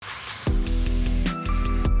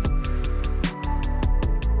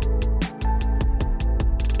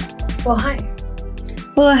Well, hi.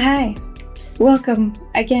 Well, hi. Welcome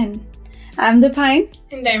again. I'm the Pine.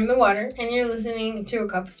 And I'm the Water, and you're listening to A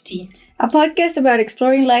Cup of Tea. A podcast about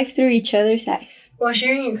exploring life through each other's eyes. While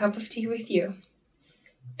sharing a cup of tea with you.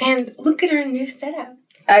 And look at our new setup.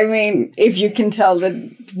 I mean, if you can tell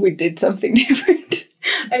that we did something different.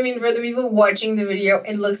 I mean, for the people watching the video,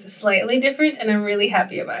 it looks slightly different, and I'm really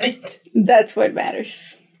happy about it. That's what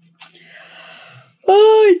matters.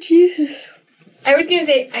 Oh, Jesus. I was gonna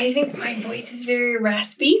say, I think my voice is very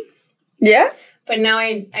raspy. Yeah? But now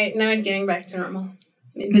now it's getting back to normal.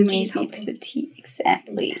 The tea's helping. It's the tea,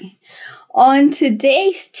 exactly. Yes. On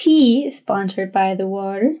today's tea, sponsored by the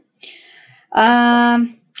Water.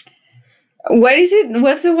 What is it?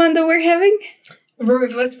 What's the one that we're having?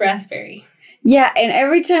 Rootless raspberry. Yeah, and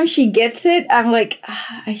every time she gets it, I'm like,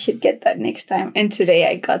 I should get that next time. And today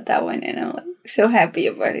I got that one, and I'm like so happy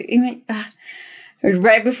about it. Even,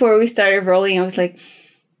 right before we started rolling, I was like,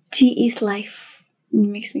 tea is life. It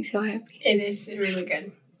makes me so happy. It is really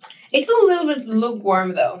good. It's a little bit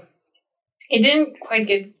lukewarm, though. It didn't quite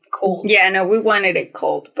get cold. Yeah, no, we wanted it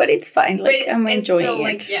cold, but it's fine. Like, I'm enjoying it.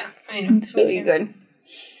 Like, yeah, I know. It's really good.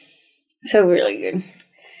 So really good.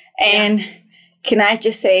 And can I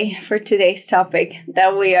just say for today's topic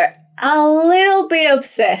that we are a little bit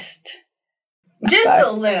obsessed. Just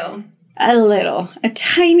a little. A little. A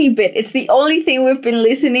tiny bit. It's the only thing we've been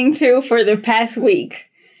listening to for the past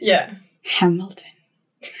week. Yeah. Hamilton.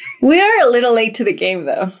 We are a little late to the game,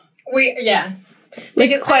 though. We're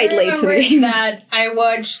quite late to the game. That I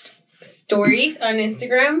watched stories on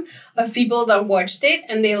Instagram of people that watched it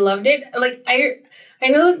and they loved it. Like, I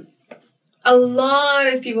know a lot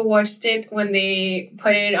of people watched it when they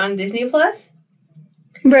put it on Disney Plus.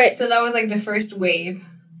 Right. So that was like the first wave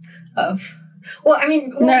of... Well, I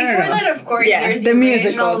mean, before that, of course, there's the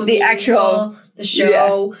musical, the actual... The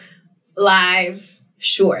show, live,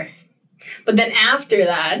 sure. But then after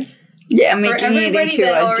that... Yeah, for everybody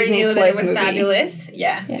that already knew that it was fabulous,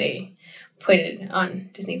 they put it on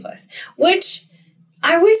Disney Plus. Which,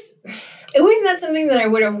 it was not something that I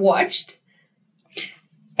would have watched.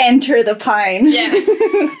 Enter the Pine. Yeah.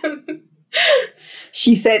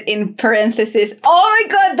 She said in parentheses, oh my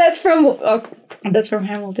God, that's from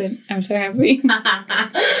Hamilton. I'm so happy.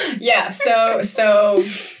 Yeah, so,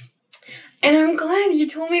 and I'm glad you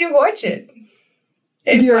told me to watch it.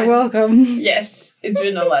 You're welcome. Yes, it's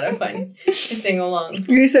been a lot of fun to sing along.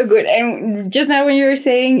 You're so good. And just now when you were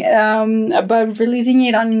saying about releasing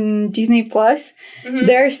it on Disney Plus,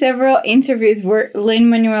 there are several interviews where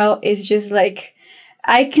Lin-Manuel is just like,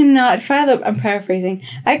 I cannot fathom, I'm paraphrasing,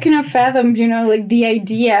 I cannot fathom, like the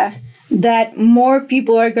idea that more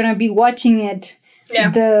people are going to be watching it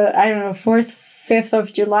the, 4th, 5th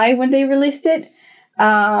of July when they released it.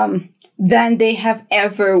 Than they have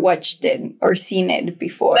ever watched it or seen it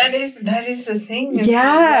before. That is the thing.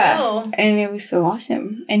 Well. And it was so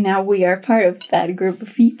awesome. And now we are part of that group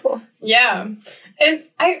of people. Yeah. And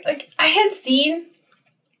I had seen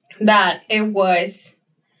that it was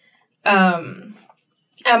a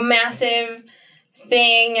massive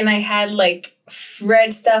thing, and I had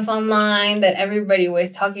read stuff online that everybody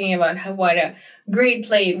was talking about what a great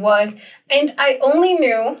play it was. And I only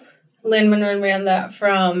knew Lin-Manuel Miranda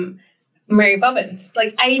from Mary Poppins.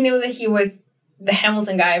 I knew that he was the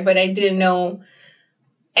Hamilton guy, but I didn't know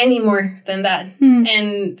any more than that.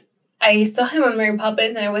 And I saw him on Mary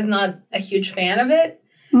Poppins, and I was not a huge fan of it.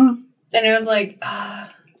 And I was like,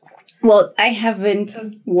 Well, I haven't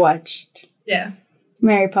watched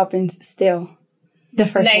Mary Poppins still. The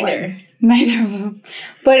first one. Neither of them.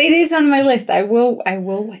 But it is on my list. I will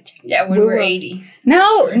watch it. Yeah, when we're 80.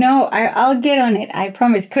 No, I'll get on it. I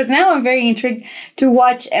promise. Because now I'm very intrigued to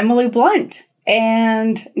watch Emily Blunt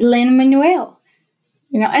and Lin-Manuel.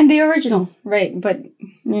 And the original, right? But,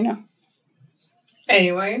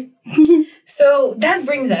 Anyway. So that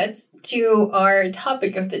brings us to our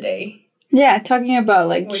topic of the day. Yeah, talking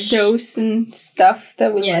about shows and stuff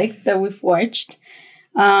that we like, that we've watched.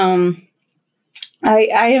 I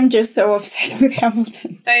am just so obsessed with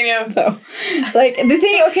Hamilton. I know. So, the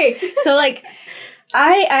thing, okay, so,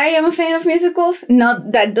 I am a fan of musicals.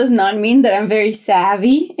 That does not mean that I'm very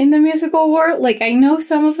savvy in the musical world. I know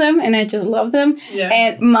some of them, and I just love them. Yeah.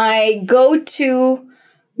 And my go-to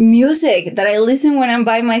music that I listen when I'm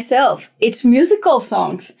by myself, it's musical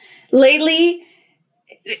songs. Lately,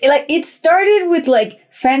 it started with,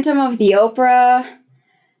 Phantom of the Opera,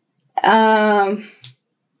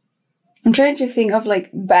 I'm trying to think of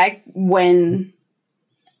back when,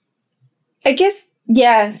 I guess,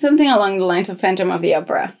 something along the lines of Phantom of the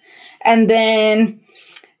Opera. And then,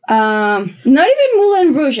 not even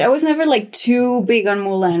Moulin Rouge. I was never too big on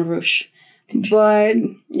Moulin Rouge. But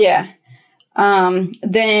yeah.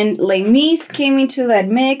 Then Les Mis came into that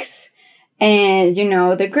mix, and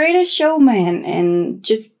The Greatest Showman, and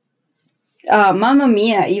just Mamma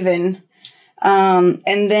Mia even.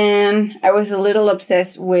 And then I was a little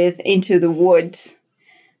obsessed with Into the Woods,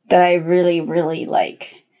 that I really, really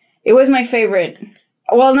like. It was my favorite.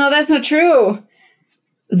 Well, no, that's not true.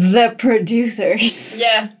 The Producers.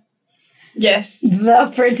 Yeah. Yes.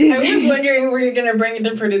 The Producers. I was wondering where you're going to bring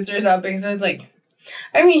the Producers up, because I was like,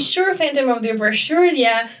 I mean, sure, Phantom of the Opera, sure,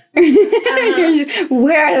 yeah.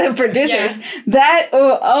 Where are the Producers? Yeah.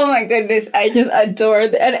 Oh my goodness, I just adore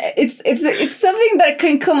that. And it's something that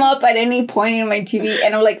can come up at any point in my TV,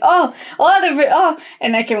 and I'm like,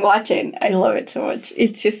 and I can watch it. I love it so much.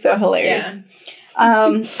 It's just so hilarious. Yeah.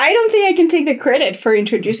 I don't think I can take the credit for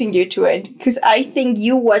introducing you to it, because I think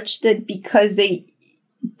you watched it because they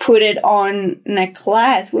put it on in a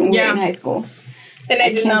class when we were in high school. And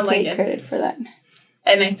I did not like it. I can't take credit for that.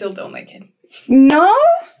 And I still don't like it. No?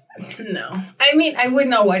 No. I mean, I would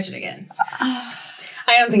not watch it again.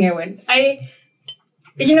 I don't think I would.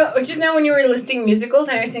 Just now when you were listing musicals,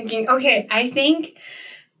 I was thinking, okay, I think,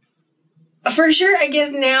 for sure, I guess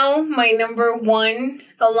now my number one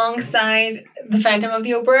alongside The Phantom of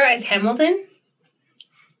the Opera is Hamilton.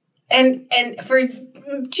 And for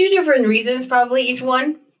two different reasons, probably, each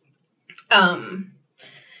one.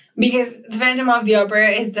 Because The Phantom of the Opera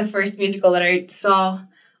is the first musical that I saw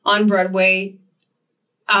on Broadway.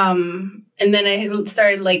 And then I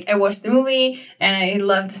started, I watched the movie, and I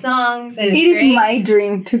loved the songs, and it is my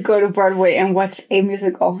dream to go to Broadway and watch a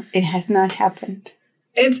musical. It has not happened.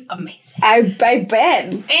 It's amazing. I bet.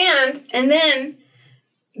 And then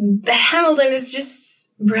the Hamilton is just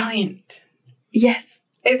brilliant. Yes.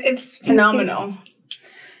 It's phenomenal.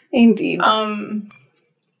 Indeed.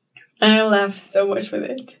 And I laugh so much with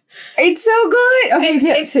it. It's so good. Okay,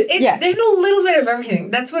 yeah. There's a little bit of everything.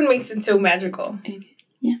 That's what makes it so magical.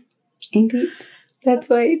 Yeah. Indeed. That's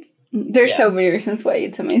why there's so many reasons why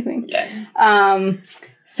it's amazing. Yeah.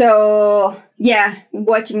 So yeah,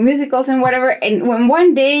 watching musicals and whatever. And when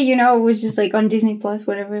one day, it was just on Disney Plus,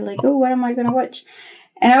 whatever, what am I gonna watch?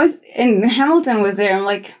 And Hamilton was there. I'm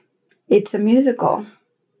like, it's a musical.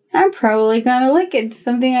 I'm probably gonna like it. It's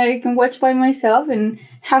something I can watch by myself and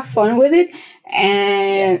have fun with it.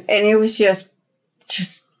 And it was just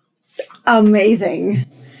amazing.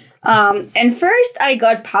 And first I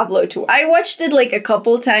got Pablo too. I watched it a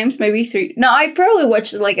couple times, maybe 3. No, I probably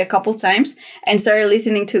watched it a couple times and started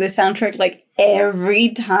listening to the soundtrack every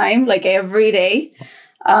time, every day.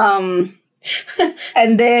 And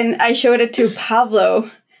then I showed it to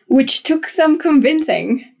Pablo, which took some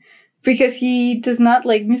convincing, because he does not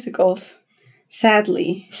like musicals,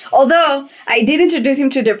 sadly. Although, I did introduce him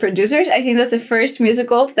to The Producers. I think that's the first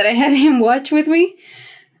musical that I had him watch with me.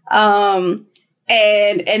 And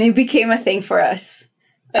it became a thing for us.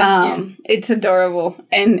 That's cute. It's adorable.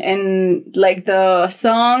 And the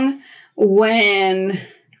song when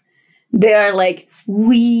they're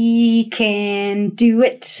we can do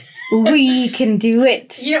it. We can do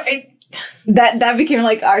it. That became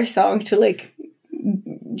our song to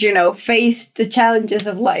face the challenges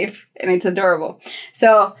of life, and it's adorable.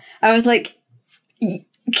 So I was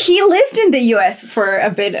he lived in the US for a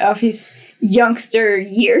bit of his youngster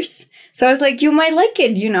years. So I was you might like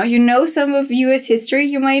it, some of US history,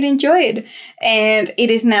 you might enjoy it. And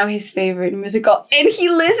it is now his favorite musical. And he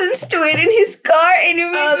listens to it in his car, and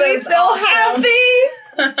it makes me so happy.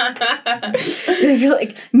 I feel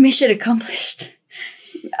mission accomplished.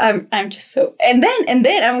 I'm just so... And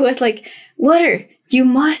then I was Water, you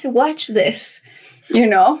must watch this,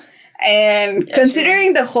 And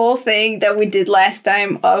considering the whole thing that we did last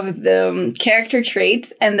time of the character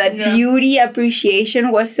traits and that beauty appreciation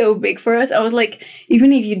was so big for us, I was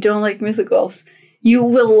even if you don't like musicals, you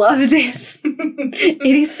will love this. It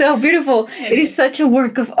is so beautiful. It is such a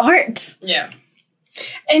work of art. Yeah.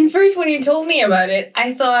 And first, when you told me about it,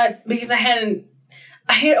 I thought, because I had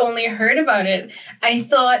only heard about it, I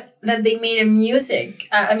thought that they made a movie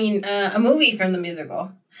from the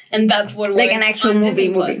musical. And that's what was an actual on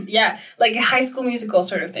movie. Yeah, a High School Musical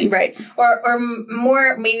sort of thing. Right. Or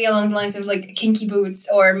more maybe along the lines of Kinky Boots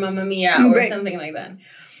or Mamma Mia or something like that.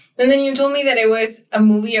 And then you told me that it was a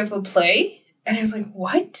movie of a play. And I was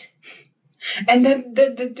what? And that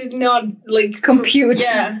did not compute.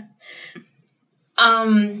 Yeah.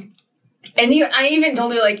 And I even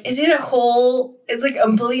told her is it a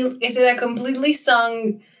completely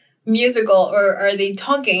sung musical or are they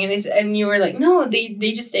talking? And you were like, no, they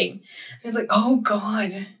just sing. And it's like, oh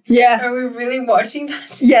God. Yeah. Are we really watching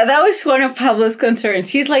that? Yeah, that was one of Pablo's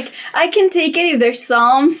concerns. He's like, I can take it if there's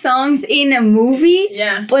some songs in a movie,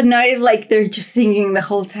 but not if like they're just singing the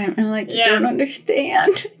whole time. I'm like, I don't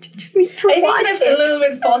understand. You just need to watch it. I think that's a little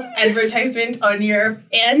bit false advertisement on your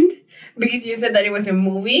end because you said that it was a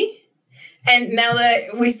movie. And now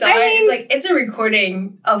that we saw it's like, it's a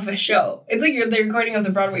recording of a show. It's like the recording of the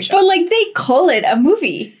Broadway show. But, like, they call it a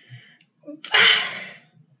movie.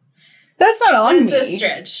 That's not on me. That's a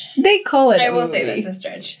stretch. They call it I will say that's a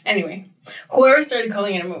stretch. Anyway, whoever started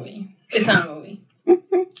calling it a movie, it's not a movie.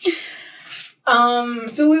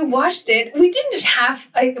 So we watched it. We didn't have...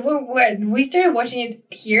 we started watching it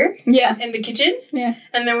here. Yeah. In the kitchen. Yeah.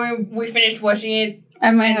 And then we finished watching it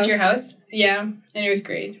at your house. Yeah. And it was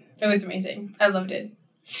great. It was amazing. I loved it.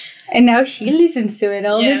 And now she listens to it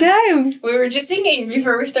all the time. We were just singing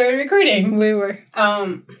before we started recording. We were.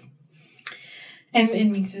 And it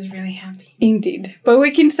makes us really happy. Indeed. But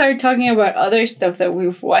we can start talking about other stuff that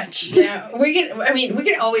we've watched. Yeah. We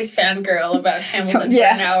could always fangirl about Hamilton for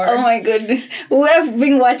an hour. Oh my goodness. We have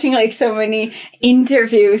been watching like so many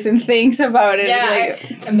interviews and things about it. Yeah.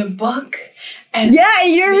 Like, and the book. And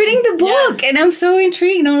you're reading the book, and I'm so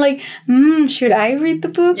intrigued. I'm like, should I read the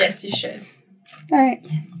book? Yes, you should. All right.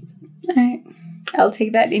 Yes. All right. I'll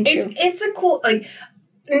take that into. It's a cool, like,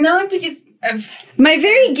 not because of... My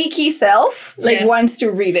very geeky self, wants to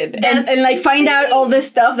read it and like, find out all the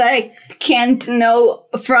stuff that I can't know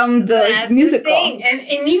from the musical. The thing.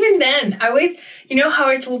 And even then, I always... You know how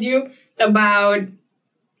I told you about...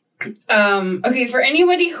 okay, for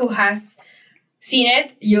anybody who has... seen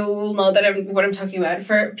it, you'll know that what I'm talking about.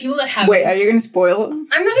 For people that haven't... Wait, are you going to spoil it?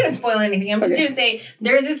 I'm not going to spoil anything. I'm just going to say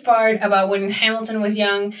there's this part about when Hamilton was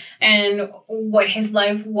young and what his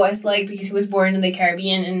life was like because he was born in the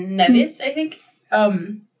Caribbean in Nevis, I think.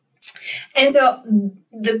 And so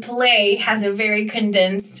the play has a very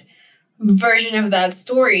condensed version of that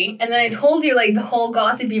story. And then I told you, like, the whole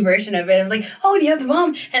gossipy version of it. Of like, oh, you have the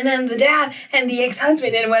mom and then the dad and the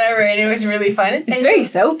ex-husband and whatever. And it was really fun. It's very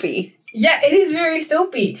soapy. Yeah, it is very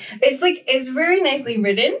soapy. It's very nicely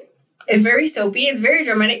written. It's very soapy. It's very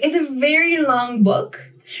dramatic. It's a very long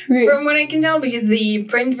book, from what I can tell, because the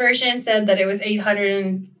print version said that it was 800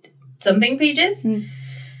 and something pages.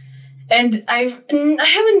 And I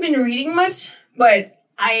haven't been reading much, but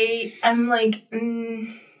I'm like,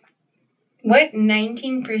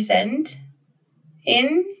 19%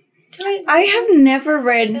 into it? I have never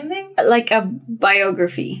read like a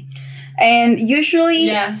biography. And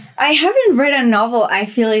usually, I haven't read a novel, I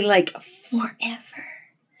feel like forever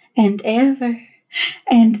and ever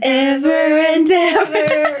and ever and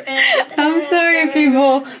ever. I'm sorry,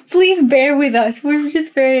 people. Please bear with us. We're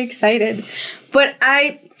just very excited. But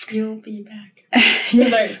You'll be back.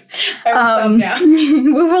 Yes. Sorry. I will stop now.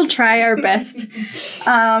 We will try our best.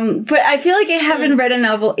 But I feel like I haven't read a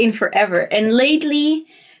novel in forever. And lately,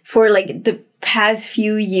 for like the past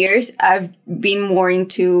few years, I've been more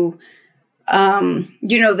into...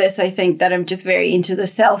 you know this, I think, that I'm just very into the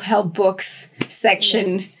self-help books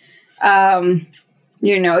section. Yes.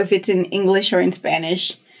 You know, if it's in English or in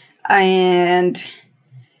Spanish. And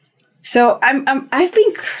so I've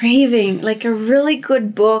been craving like a really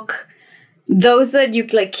good book, those that you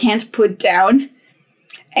like can't put down.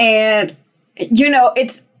 And you know,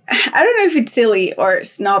 I don't know if it's silly or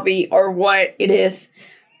snobby or what it is,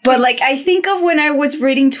 but like I think of when I was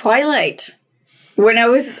reading Twilight. When I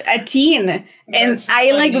was a teen, and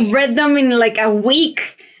I like read them in like a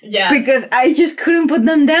week, because I just couldn't put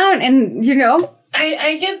them down, and you know,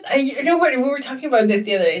 you know what, we were talking about this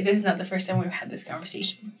the other day. This is not the first time we've had this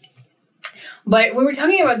conversation, but we were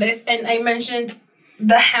talking about this, and I mentioned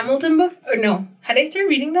the Hamilton book. Or no, had I started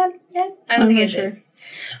reading that yet? I don't think I did.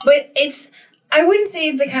 But I wouldn't say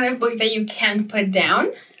it's the kind of book that you can't put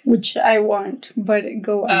down, which I want. But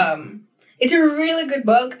go on. It's a really good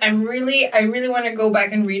book. I really want to go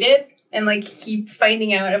back and read it and like keep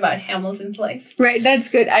finding out about Hamilton's life. Right, that's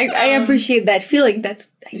good. I appreciate that. I feel like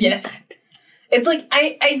that's yes. It's like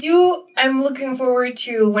I'm looking forward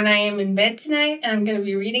to when I am in bed tonight and I'm gonna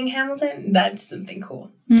be reading Hamilton. That's something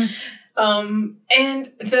cool. And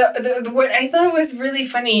the what I thought was really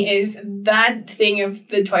funny is that thing of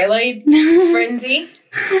the Twilight frenzy.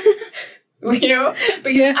 You know,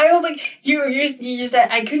 because I was like, you just said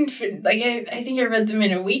I couldn't fit, like I think I read them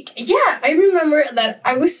in a week. Yeah, I remember that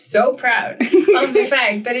I was so proud of the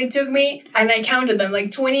fact that it took me, and I counted them, like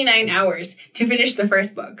 29 hours to finish the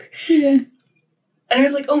first book. Yeah. And I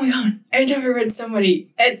was like, oh my God, I've never read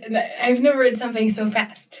I've never read something so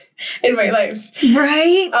fast in my life.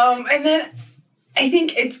 Right. And then I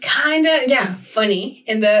think it's kind of funny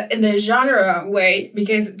in the genre way,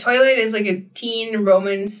 because Twilight is like a teen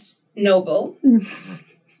romance novel,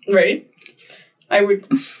 right? I would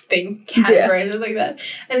think categorize it like that.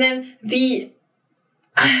 And then the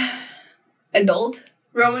adult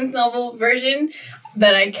romance novel version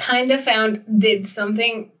that I kind of found did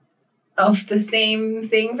something of the same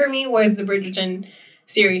thing for me was the Bridgerton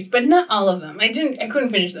series, but not all of them. I couldn't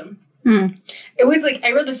finish them. It was like,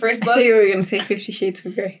 I read the first book. I thought you were going to say 50 Shades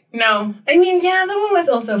of Grey. No. I mean, yeah, that one was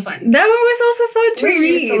also fun. That one was also fun to read.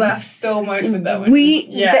 We used to laugh so much with that one.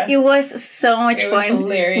 It was so much fun. It was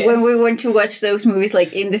hilarious. When we went to watch those movies,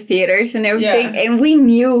 like, in the theaters and everything. Yeah. And we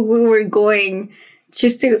knew we were going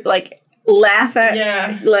just to, like, laugh at.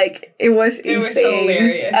 Yeah. Like, it was insane. It was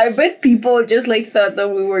hilarious. I bet people just, like, thought that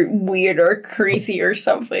we were weird or crazy or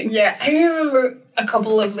something. Yeah. I remember a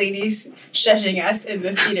couple of ladies shushing us in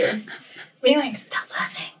the theater. Being like, stop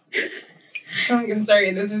laughing. I'm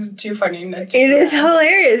sorry, this is too funny. It is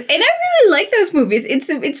hilarious. And I really like those movies. It's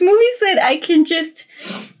movies that I can just,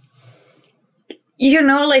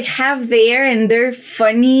 like, have there, and they're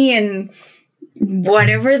funny and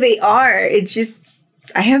whatever they are. It's just,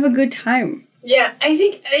 I have a good time. Yeah, I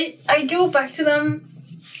think I go back to them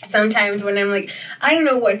sometimes when I'm like, I don't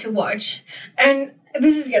know what to watch. And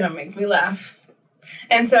this is going to make me laugh.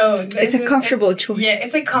 And so it's a comfortable choice. Yeah,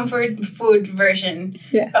 it's a comfort food version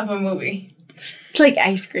of a movie. It's like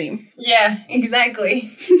ice cream. Yeah,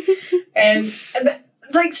 exactly. And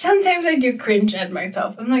like sometimes I do cringe at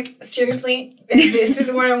myself. I'm like, seriously, this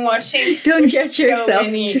is what I'm watching. Don't judge yourself.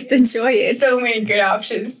 Just enjoy it. So many good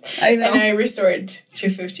options. I know. And I resort to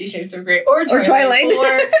 50 Shades of Grey or Twilight.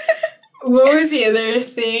 Or what was the other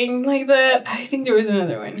thing like that? I think there was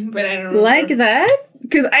another one, but I don't know. Like that?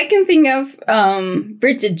 Because I can think of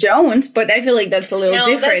Bridget Jones, but I feel like that's a little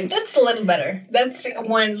different. That's a little better. That's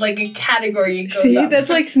one, like, a category goes See, up. That's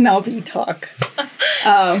like snobby talk.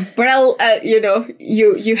 But I'll,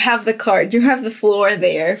 you have the card, you have the floor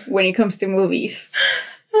there when it comes to movies.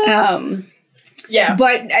 Yeah.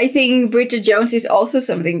 But I think Bridget Jones is also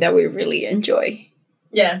something that we really enjoy.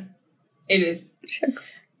 Yeah, it is. Sure.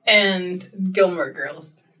 And Gilmore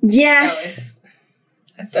Girls. Yes.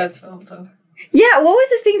 That's also... Yeah, what was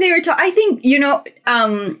the thing they were talking... I think,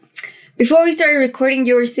 before we started recording,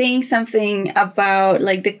 you were saying something about,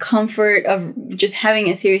 like, the comfort of just having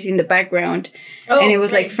a series in the background. Oh, and it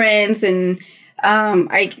was, like, Friends and, How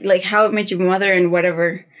I Met Your Mother and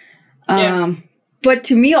whatever. But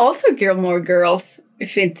to me, also, Gilmore Girls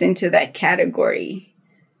fits into that category.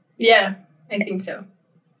 Yeah, I think so.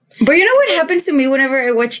 But you know what happens to me whenever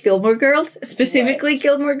I watch Gilmore Girls? Specifically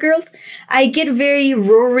Gilmore Girls? I get very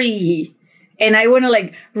Rory. And I want to,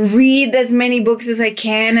 like, read as many books as I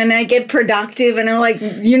can, and I get productive, and I'm like,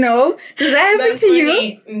 does that happen to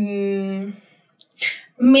you?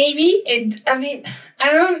 Maybe. I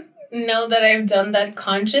don't know that I've done that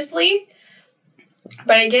consciously,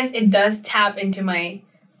 but I guess it does tap into my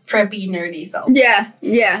preppy, nerdy self. Yeah,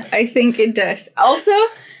 I think it does. Also,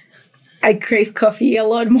 I crave coffee a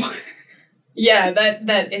lot more. Yeah,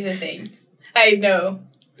 that is a thing. I know.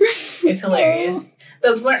 It's hilarious.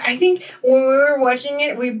 That's what I think when we were watching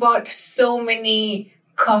it, we bought so many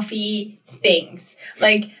coffee things.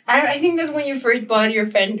 Like, I think that's when you first bought your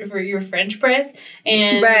French press.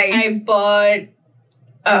 And I bought,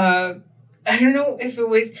 I don't know if it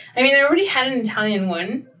was, I already had an Italian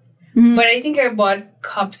one. Mm-hmm. But I think I bought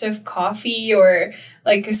cups of coffee or,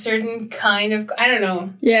 like, a certain kind of, I don't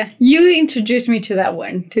know. Yeah, you introduced me to that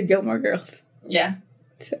one, to Gilmore Girls. Yeah.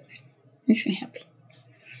 So, makes me happy.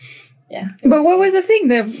 Yeah. But what was the thing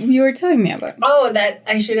that you were telling me about? Oh, that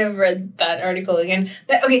I should have read that article again.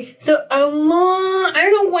 So I don't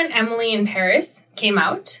know when Emily in Paris came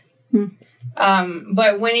out.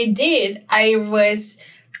 But when it did, I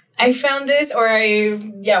found this,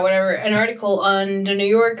 an article on The New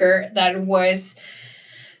Yorker that was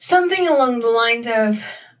something along the lines of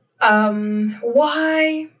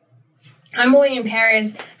why Emily in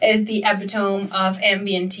Paris is the epitome of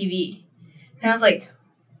ambient TV. And I was like,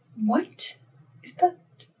 what is that?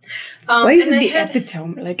 Why is it the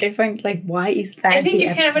epitome? Like, I find, like, why is that? I think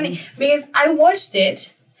it's kind of funny because I watched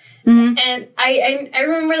it, and I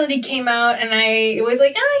remember that it came out, and I was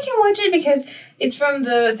like, I can watch it because it's from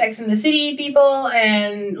the Sex and the City people,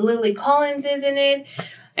 and Lily Collins is in it,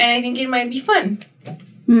 and I think it might be fun.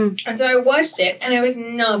 And so I watched it, and I was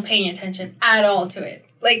not paying attention at all to it.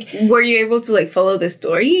 Like, were you able to, like, follow the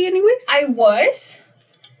story anyways? I was,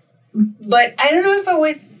 but I don't know if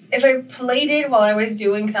I played it while I was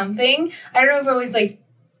doing something. I don't know if I was, like,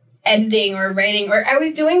 editing or writing, or I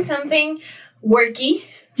was doing something worky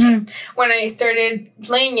when I started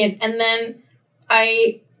playing it, and then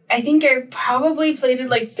I think I probably played it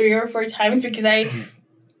like 3 or 4 times because I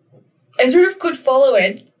sort of could follow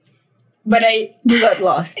it, but you got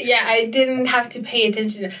lost. Yeah, I didn't have to pay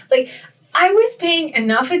attention. Like, I was paying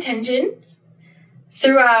enough attention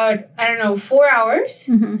throughout, 4 hours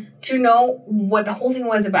to know what the whole thing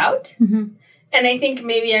was about. And I think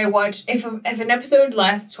maybe I watched, if an episode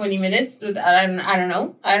lasts 20 minutes, I don't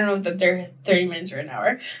know if that they're 30 minutes or an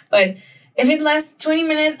hour, but if it lasts 20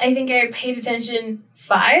 minutes, I think I paid attention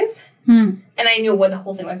 5, and I knew what the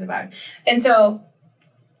whole thing was about. And so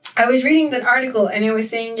I was reading that article, and it was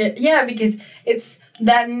saying that, because it's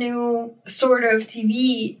that new sort of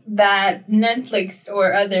TV that Netflix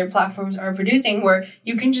or other platforms are producing, where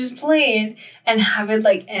you can just play it and have it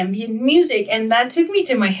like ambient music. And that took me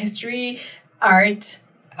to my art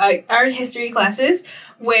history classes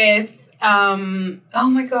with, oh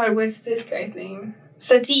my God, what's this guy's name?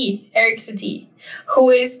 Eric Satie, who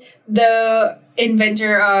is the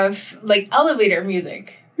inventor of like elevator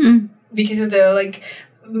music, because of the like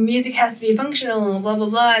music has to be functional, blah blah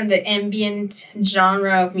blah, and the ambient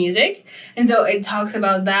genre of music. And so it talks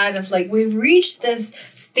about that, of like, we've reached this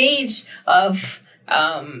stage of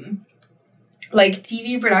like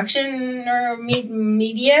TV production or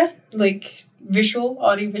media, like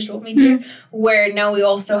audiovisual media, where now we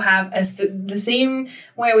also have the same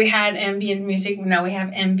way we had ambient music, now we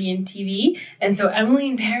have ambient TV. And so Emily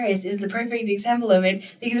in Paris is the perfect example of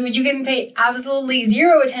it, because you can pay absolutely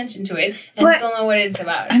zero attention to it and still know what it's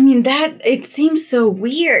about. I mean, it seems so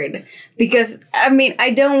weird, because I'm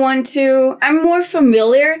more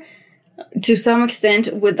familiar to some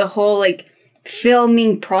extent with the whole like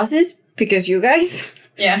filming process, because you guys...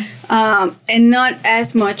 Yeah. And not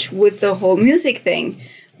as much with the whole music thing.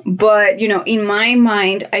 But, in my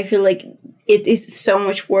mind, I feel like it is so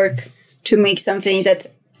much work to make something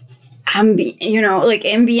that's like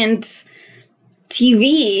ambient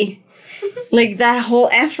TV. Like that whole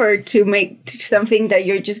effort to make something that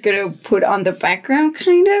you're just going to put on the background,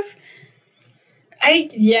 kind of. I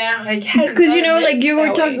guess. Because, like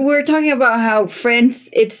we're talking about how Friends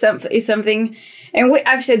is something, and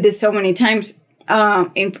I've said this so many times,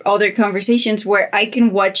 in other conversations, where I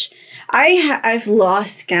can watch. I've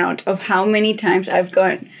lost count of how many times I've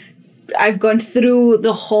gone through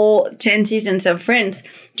the whole 10 seasons of Friends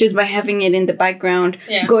just by having it in the background,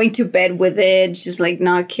 going to bed with it, just like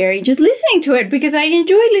not caring, just listening to it, because I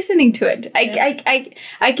enjoy listening to it.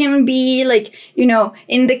 I can be like,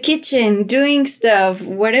 in the kitchen doing stuff,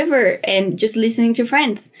 whatever, and just listening to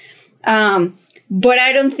Friends. But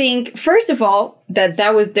I don't think, first of all,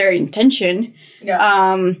 that was their intention.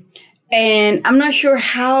 Yeah. And I'm not sure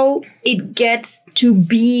how it gets to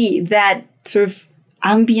be that sort of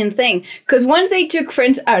ambient thing. Because once they took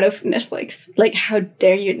Friends out of Netflix, like, how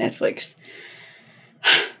dare you, Netflix?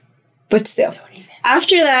 But still,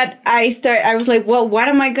 after that, I was like, well, what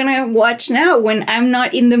am I going to watch now when I'm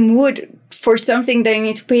not in the mood for something that I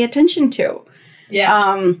need to pay attention to?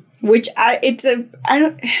 Yeah.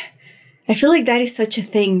 I feel like that is such a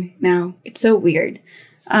thing now. It's so weird.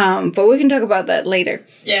 But we can talk about that later.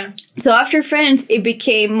 Yeah. So after Friends, it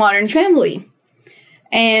became Modern Family.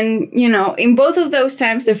 And, in both of those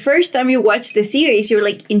times, the first time you watch the series, you're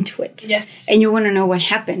like into it. Yes. And you want to know what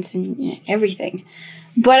happens and everything.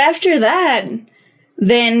 But after that,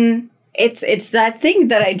 then it's that thing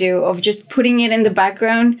that I do of just putting it in the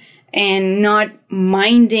background and not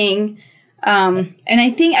minding. And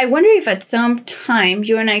I wonder if at some time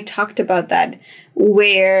you and I talked about that,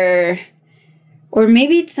 or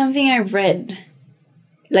maybe it's something I read,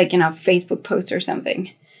 like in a Facebook post or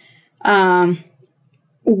something,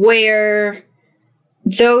 where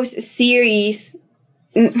those series,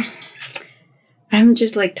 I'm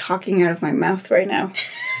just like talking out of my mouth right now.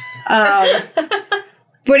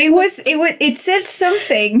 But it said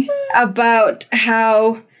something about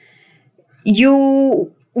how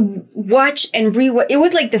you watch and rewatch. It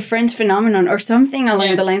was like the Friends phenomenon or something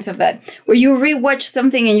along the lines of that, where you rewatch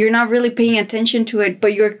something and you're not really paying attention to it,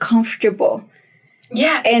 but you're comfortable.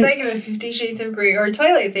 Yeah, it's like the 50 Shades of Grey or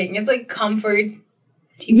Twilight thing. It's like comfort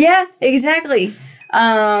TV. Yeah, exactly.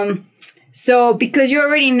 So because you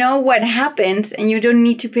already know what happens and you don't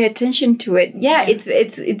need to pay attention to it. Yeah,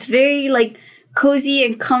 it's very like cozy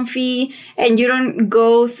and comfy, and you don't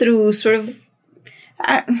go through sort of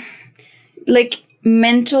like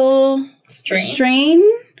mental strain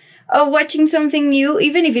of watching something new,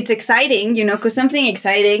 even if it's exciting, because something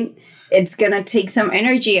exciting, it's gonna take some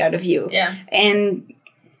energy out of you. Yeah. And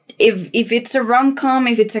if it's a rom-com,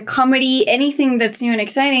 if it's a comedy, anything that's new and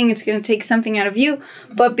exciting, it's gonna take something out of you.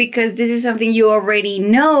 But because this is something you already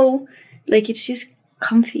know, like, it's just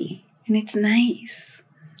comfy and it's nice.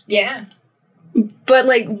 Yeah. But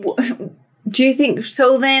like, do you think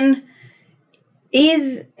so? Then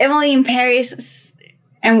is Emily in Paris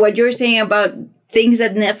and what you're saying about things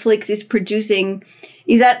that Netflix is producing,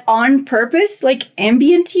 is that on purpose, like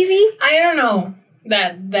ambient TV? I don't know.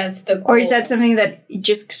 That's the goal. Or is that something that it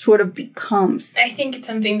just sort of becomes? I think it's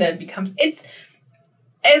something that becomes... It's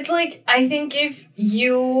like, I think if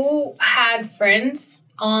you had Friends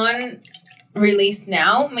on release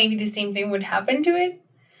now, maybe the same thing would happen to it.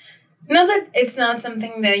 Not that it's not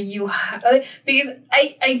something that you have... because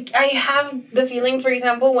I have the feeling, for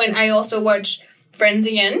example, when I also watch Friends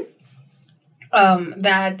again,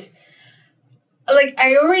 that... like,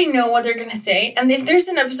 I already know what they're gonna say. And if there's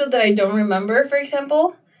an episode that I don't remember, for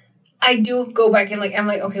example, I do go back and, like, I'm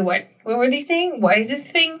like, okay, what? What were they saying? Why is this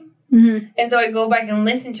thing? Mm-hmm. And so I go back and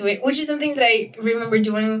listen to it, which is something that I remember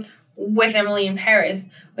doing with Emily in Paris.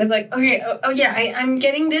 I was like, okay, I'm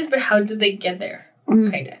getting this, but how did they get there?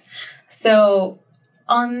 Mm-hmm. Kind of. So,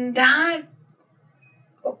 on that,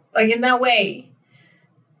 like, in that way,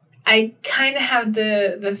 I kind of have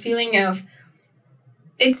the feeling of,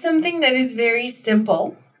 it's something that is very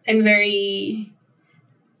simple and very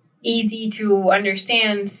easy to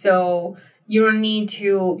understand, so you don't need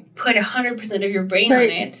to put 100% of your brain on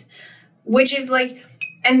it, which is like,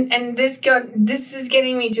 and this is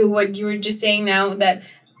getting me to what you were just saying now, that,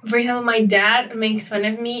 for example, my dad makes fun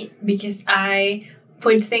of me because I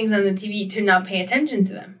put things on the TV to not pay attention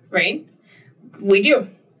to them, right? We do.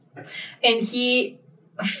 And he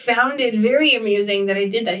found it very amusing that I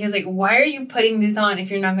did that. He was like, why are you putting this on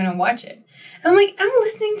if you're not going to watch it? I'm like, I'm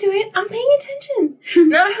listening to it. I'm paying attention.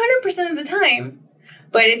 Not 100% of the time.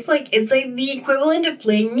 But it's like the equivalent of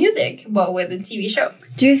playing music, but with a TV show.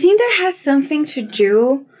 Do you think that has something to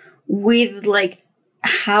do with, like,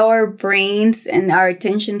 how our brains and our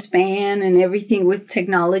attention span and everything with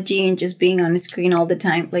technology and just being on a screen all the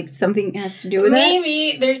time, like something has to do with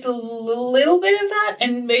maybe there's a little bit of that,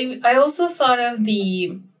 and maybe I also thought of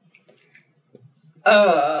the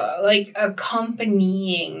like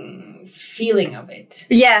accompanying feeling of it.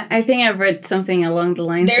 Yeah, I think I've read something along the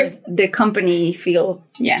lines of the company feel.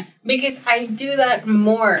 Yeah, because I do that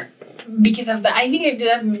more because of that. I think I do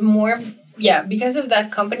that more. Yeah, because of that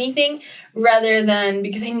company thing, rather than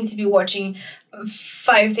because I need to be watching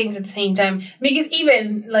 5 things at the same time. Because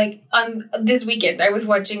even, like, on this weekend, I was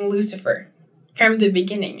watching Lucifer from the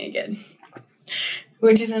beginning again.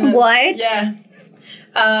 Which is another... What? Yeah.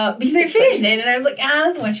 Because I finished it, and I was like,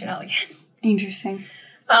 let's watch it all again. Interesting.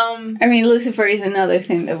 I mean, Lucifer is another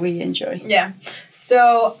thing that we enjoy. Yeah.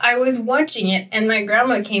 So I was watching it, and my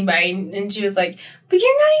grandma came by, and she was like, but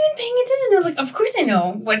you're not even paying attention. I was like, of course I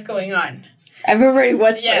know what's going on. I've already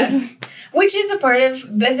watched this. Which is a part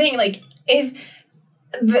of the thing. Like, if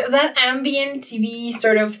that ambient TV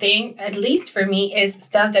sort of thing, at least for me, is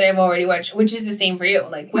stuff that I've already watched, which is the same for you.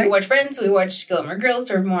 Like, we watch Friends, we watch Gilmore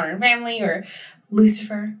Girls, or Modern Family, or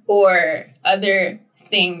Lucifer, or other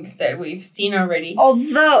things that we've seen already.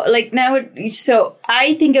 Although, like, now, so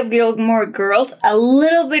I think of Gilmore Girls a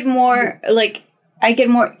little bit more, like, I get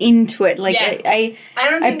more into it. Like, I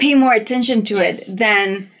pay more attention to it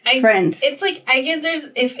than Friends. It's like, I guess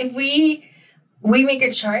there's, if we make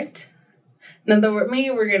a chart,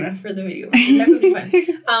 maybe we're gonna, for the video, that would be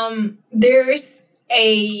fun. There's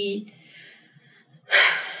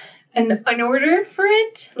an order for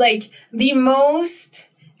it. Like, the most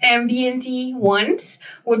ambient-y ones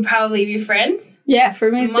would probably be Friends. Yeah,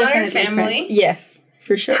 for me it's Modern definitely Family. Friends. Yes,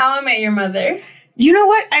 for sure. How I Met Your Mother. You know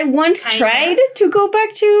what? I once tried to go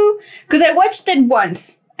back to... Because I watched it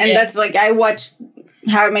once. And that's like, I watched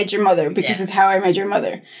How I Met Your Mother because it's How I Met Your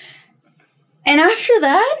Mother. And after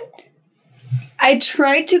that, I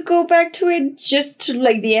tried to go back to it just to,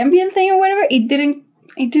 like, the ambient thing or whatever. It didn't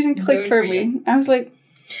click for me. I was like...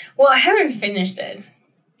 Well, I haven't finished it.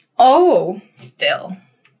 Oh. Still.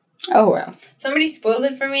 Oh, well. Somebody spoiled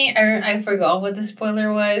it for me. I forgot what the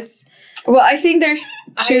spoiler was. Well, I think there's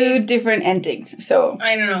 2 different endings, so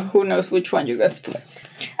I don't know. Who knows which one you got spoiled.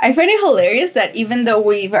 I find it hilarious that even though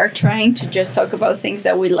we are trying to just talk about things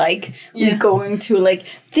that we like, we go into, like,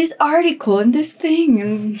 this article and this thing.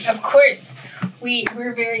 And of course.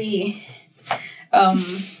 We're very,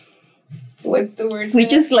 what's the word? We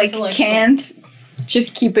just, like, can't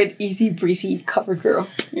just keep it easy breezy cover girl,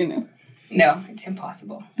 you know. No, it's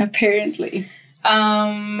impossible. Apparently.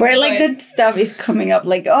 Where, like, that stuff is coming up,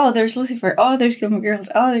 like, oh, there's Lucifer, oh, there's Gilmore Girls,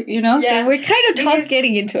 oh, you know, so we're kind of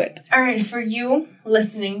getting into it. All right, for you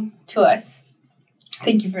listening to us,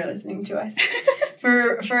 thank you for listening to us,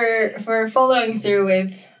 for following through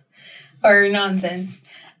with our nonsense.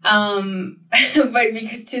 But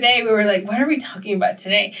because today we were like, what are we talking about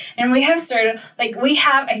today? And we have I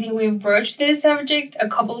think we've broached this subject a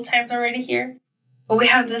couple of times already here. But we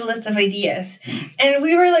have this list of ideas. And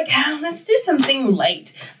we were like, let's do something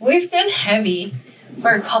light. We've done heavy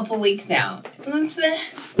for a couple weeks now. Let's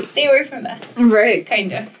stay away from that. Right.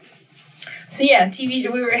 Kind of. So yeah,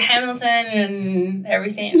 TV, we were Hamilton and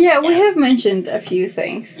everything. Yeah, we have mentioned a few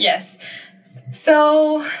things. Yes.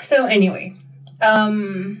 So anyway, I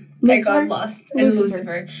got lost in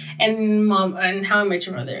Lucifer and Mom and How I Met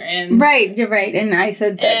Your Mother and right, you're right, and I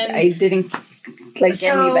said that I didn't get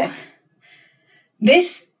me back.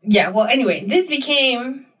 This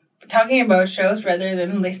became talking about shows rather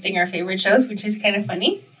than listing our favorite shows, which is kind of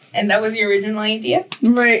funny, and that was the original idea.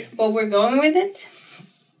 Right, but we're going with it.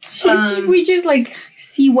 We just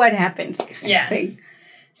see what happens. Yeah,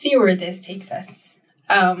 see where this takes us.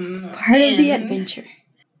 It's part of the adventure.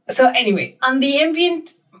 So anyway, on the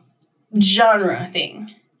ambient genre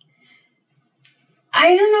thing,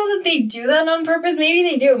 I don't know that they do that on purpose. Maybe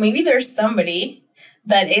they do. Maybe there's somebody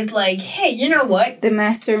that is like, hey, you know what? The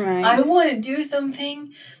mastermind. I want to do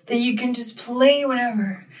something that you can just play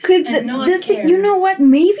whenever. Because you know what?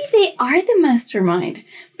 Maybe they are the mastermind.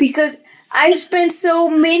 Because I've spent so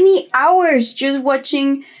many hours just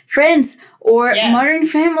watching Friends or Modern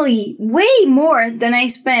Family. Way more than I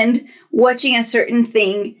spend watching a certain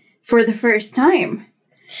thing for the first time.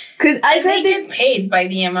 Because they get paid by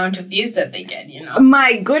the amount of views that they get, you know.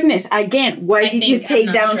 My goodness! Again, why did you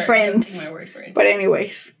take down Friends? My word for it. But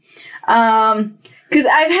anyways, because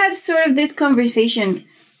I've had sort of this conversation,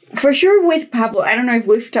 for sure with Pablo. I don't know if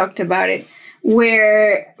we've talked about it.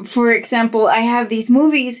 Where, for example, I have these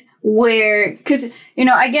movies where, because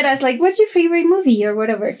I get asked what's your favorite movie or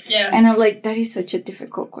whatever. Yeah. And I'm like, that is such a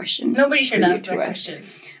difficult question. Nobody should ask that question.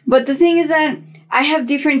 But the thing is that I have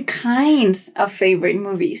different kinds of favorite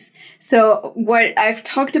movies. So what I've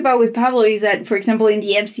talked about with Pablo is that, for example, in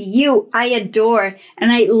the MCU, I adore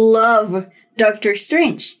and I love Doctor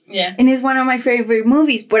Strange. Yeah. And it's one of my favorite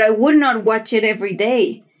movies, but I would not watch it every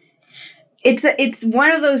day. It's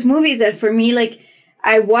one of those movies that for me,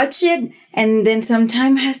 I watch it and then some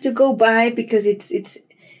time has to go by because it's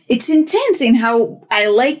intense in how I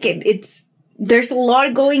like it. There's a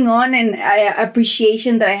lot going on and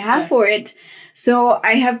appreciation that I have for it. So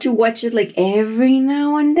I have to watch it every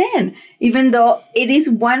now and then, even though it is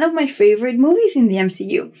one of my favorite movies in the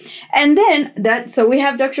MCU. And then so we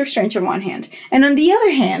have Doctor Strange on one hand. And on the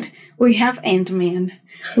other hand, we have Ant-Man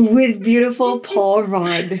with beautiful Paul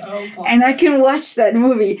Rudd. Oh, boy. And I can watch that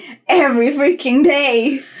movie every freaking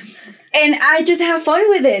day. And I just have fun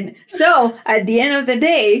with it. So at the end of the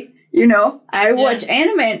day, I watch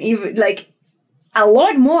Ant-Man even a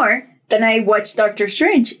lot more than I watch Doctor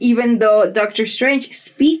Strange, even though Doctor Strange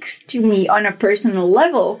speaks to me on a personal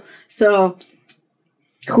level. So,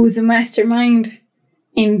 who's the mastermind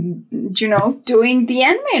in, doing the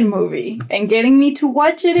Ant-Man movie and getting me to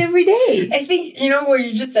watch it every day? I think, what you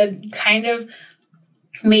just said kind of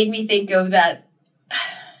made me think of that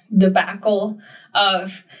debacle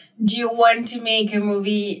of, do you want to make a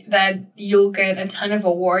movie that you'll get a ton of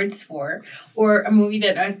awards for, or a movie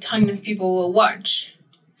that a ton of people will watch?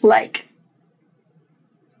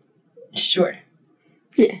 Sure.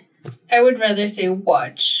 Yeah. I would rather say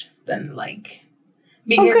watch than like.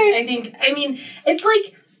 Because it's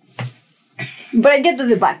But I get the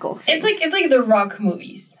debacle. It's like The Rock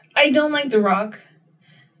movies. I don't like The Rock.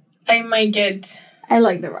 I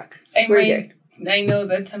like The Rock. I know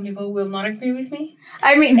that some people will not agree with me.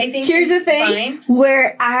 I think here's the thing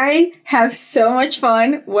where I have so much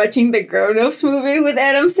fun watching the Grown Ups movie with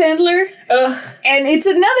Adam Sandler. Ugh. And it's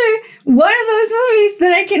another one of those movies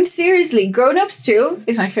that I can seriously, Grown Ups 2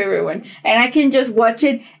 is my favorite one. And I can just watch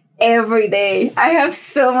it every day. I have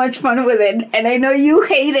so much fun with it. And I know you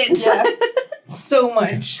hate it. Yeah. So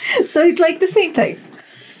much. So it's the same thing.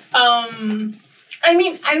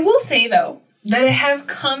 I will say though, that I have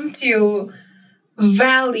come to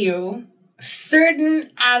value certain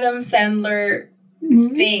Adam Sandler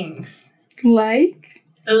things.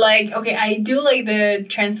 Okay, I do like the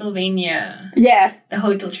Transylvania. Yeah. The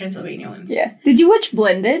Hotel Transylvania ones. Yeah. Did you watch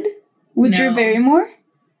Blended with Drew Barrymore?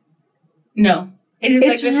 No.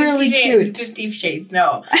 It's really cute. 50 Shades.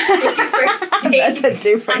 No. 51st Dates. That's a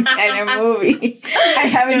different kind of movie. I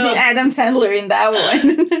haven't seen Adam Sandler in that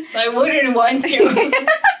one. I wouldn't want to.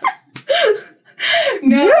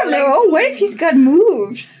 No, you don't know. What if he's got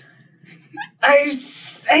moves? I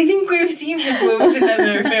think we've seen his moves in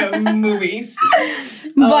other movies.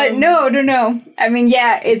 But no.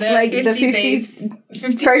 It's the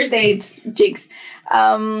 50s first dates jigs.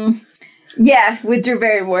 Yeah, with Drew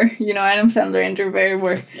Barrymore. You know, Adam Sandler and Drew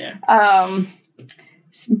Barrymore. Yeah.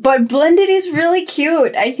 But Blended is really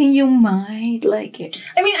cute. I think you might like it.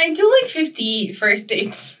 I mean, I do like 50 First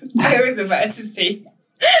Dates. I was about to say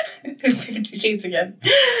 50 Shades again.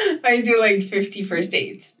 I do like 50 First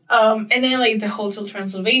Dates. And I like the Hotel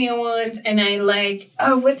Transylvania ones. And I like,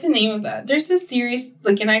 what's the name of that? There's a series,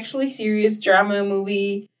 like an actually serious drama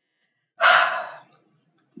movie.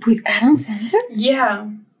 With Adam Sandler? Yeah.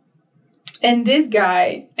 And this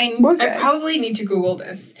guy, I probably need to Google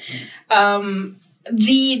this.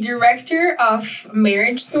 The director of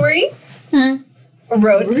Marriage Story wrote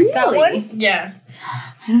that one. Yeah.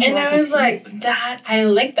 I was like, I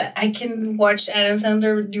like that. I can watch Adam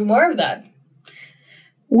Sandler do more of that.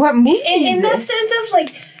 What movie is in this? that sense of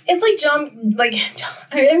like, it's like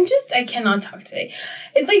I cannot talk today.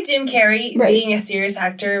 It's like Jim Carrey being a serious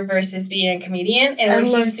actor versus being a comedian. And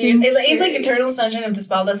it's like Eternal Sunshine of the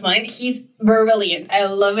Spotless Mind. He's brilliant. I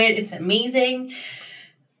love it. It's amazing.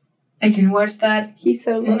 I can watch that. He's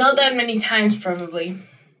so lovely. Not that many times, probably.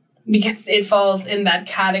 Because it falls in that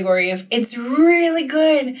category of, it's really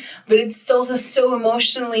good, but it's also so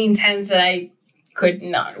emotionally intense that I could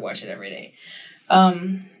not watch it every day.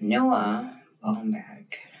 Noah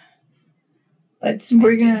Baumbach.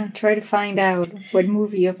 We're going to try to find out what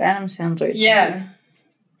movie of Adam Sandler it is.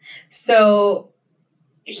 So,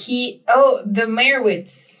 the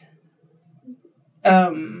Meyerowitz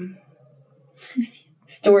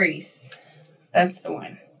stories. That's the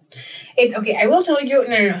one. It's okay. I will tell you.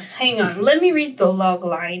 No. Hang on. Let me read the log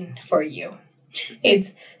line for you.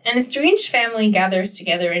 It's an estranged family gathers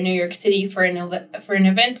together in New York City for an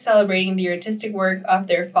event celebrating the artistic work of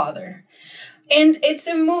their father, and it's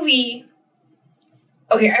a movie.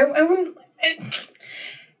 Okay, I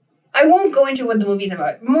won't go into what the movie's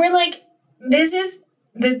about. More like, this is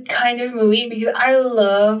the kind of movie, because I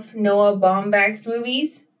love Noah Baumbach's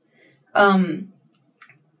movies. Okay,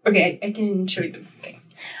 I can show you the thing.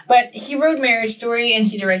 But he wrote Marriage Story, and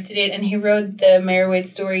he directed it, and he wrote the Meyerowitz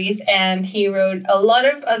stories, and he wrote a lot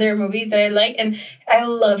of other movies that I like, and I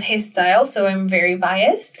love his style, so I'm very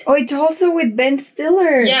biased. Oh, it's also with Ben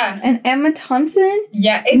Stiller. Yeah. And Emma Thompson.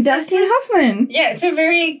 Yeah. And Dustin Hoffman. Yeah, it's a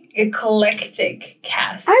very eclectic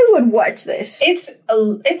cast. I would watch this. It's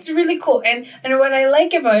really cool, and what I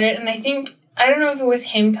like about it, and I think, I don't know if it was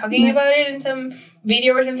him talking about it in some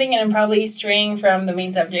video or something, and I'm probably straying from the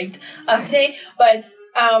main subject of today, but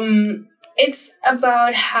it's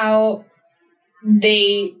about how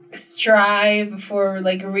they strive for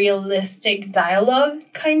like realistic dialogue,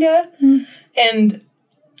 kinda. And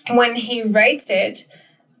when he writes it,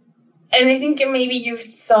 and I think maybe you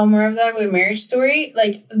saw more of that with Marriage Story,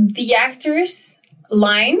 like the actors'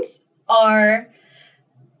 lines are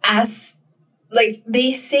as, like,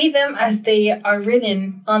 they say them as they are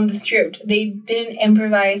written on the script. They didn't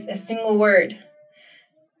improvise a single word.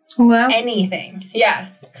 Wow. Anything. Yeah.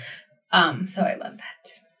 So I love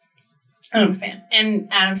that. I'm a fan. And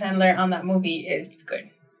Adam Sandler on that movie is good.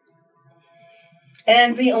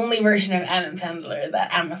 And it's the only version of Adam Sandler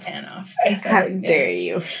that I'm a fan of. How dare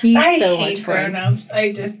you? He's I so hate much fun. grown-ups.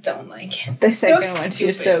 I just don't like it. The second one's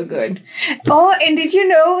just so good. Oh, and did you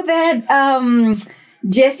know that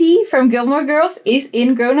Jessie from Gilmore Girls is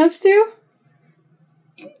in Grown Ups too?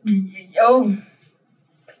 Oh.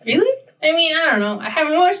 Really? I mean, I don't know. I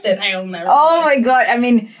haven't watched it. I'll never. Oh my god! I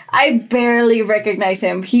mean, I barely recognize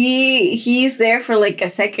him. He's there for like a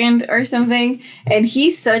second or something, and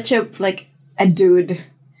he's such a dude.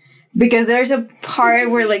 Because there's a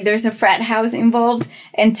part where like there's a frat house involved,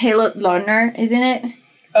 and Taylor Lautner is in it.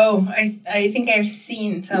 Oh, I think I've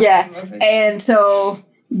seen some. Yeah, and so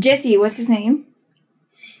Jesse, what's his name?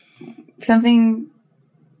 Something,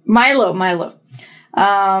 Milo.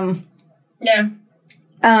 Yeah.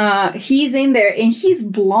 He's in there, and he's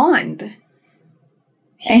blonde.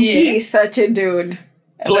 He's such a dude.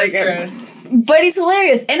 That's gross. But it's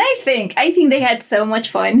hilarious. And I think they had so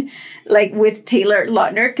much fun, like, with Taylor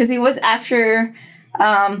Lautner, because it was after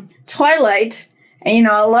Twilight, and,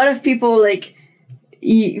 a lot of people, like,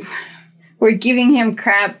 were giving him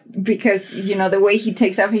crap because, the way he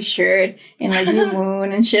takes off his shirt in, like, New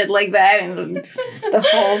Moon and shit like that, and the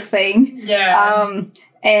whole thing. Yeah.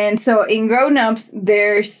 And so in Grown Ups,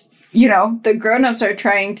 there's, the Grown Ups are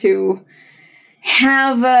trying to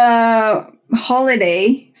have a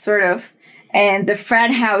holiday, sort of, and the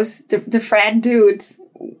frat house, the frat dudes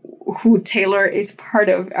who Taylor is part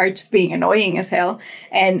of are just being annoying as hell.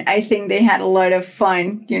 And I think they had a lot of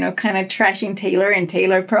fun, kind of trashing Taylor, and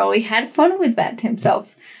Taylor probably had fun with that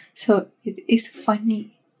himself. So it is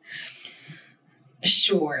funny.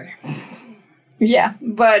 Sure. Yeah,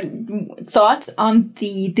 but thoughts on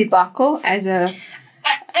the debacle as a,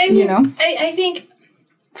 I think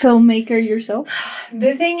filmmaker yourself?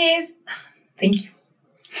 The thing is, thank you.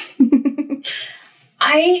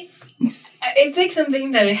 It's like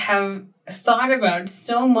something that I have thought about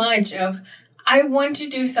so much of, I want to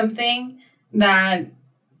do something that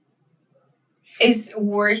is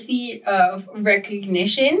worthy of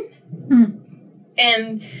recognition.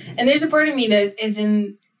 And there's a part of me that is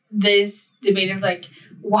in this debate of like,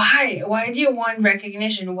 why do you want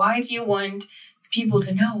recognition? Why do you want people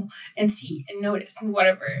to know and see and notice and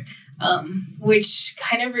whatever? Which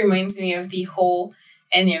kind of reminds me of the whole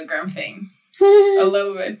Enneagram thing a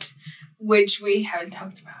little bit, which we haven't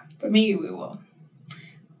talked about, but maybe we will.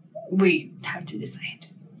 We have to decide.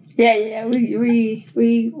 Yeah,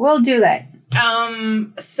 we will do that.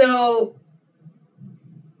 So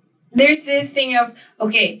there's this thing of,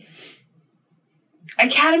 okay,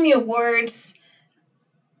 Academy Awards,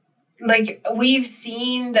 like we've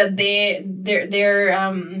seen that they're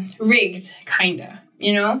rigged, kinda,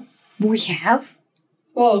 you know? We have?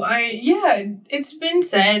 Well, it's been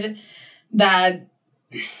said that,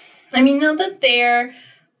 I mean, not that they're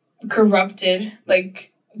corrupted,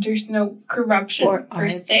 like there's no corruption per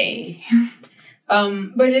se.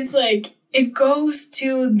 But it's like, it goes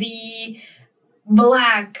to the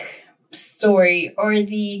Black story or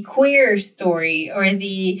the queer story or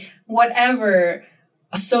the whatever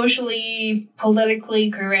socially,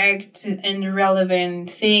 politically correct and relevant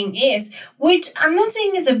thing is, which I'm not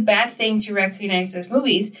saying is a bad thing to recognize those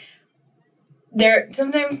movies.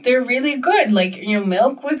 Sometimes they're really good. Like,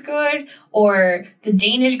 Milk was good, or The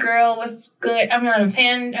Danish Girl was good. I'm not a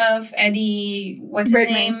fan of Eddie, what's his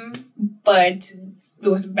name? But it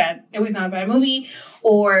was not a bad movie.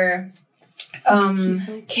 Or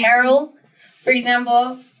Carol, for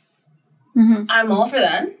example. Mm-hmm. I'm all for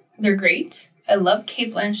that. They're great. I love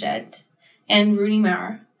Cate Blanchett and Rooney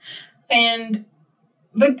Mara.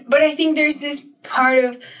 But I think there's this part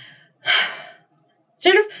of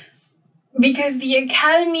sort of, because the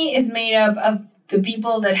Academy is made up of the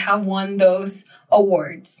people that have won those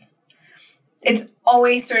awards. It's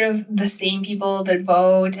always sort of the same people that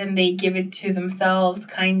vote, and they give it to themselves,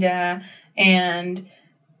 kinda. And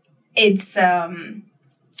it's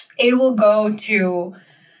it will go to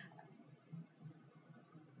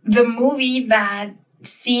the movie that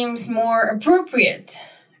seems more appropriate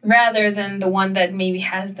rather than the one that maybe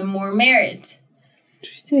has the more merit.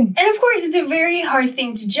 Interesting. And of course, it's a very hard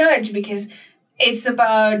thing to judge because it's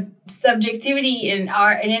about subjectivity and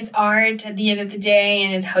art, and it's art at the end of the day,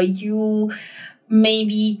 and it's how you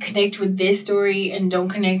maybe connect with this story and don't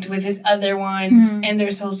connect with this other one. And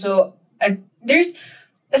there's also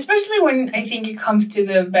especially when I think it comes to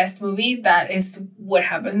the best movie, that is what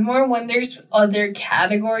happens more when there's other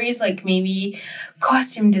categories, like maybe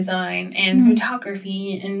costume design and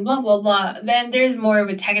photography and blah, blah, blah. Then there's more of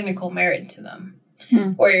a technical merit to them.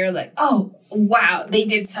 Where you're like, oh, wow, they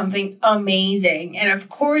did something amazing. And of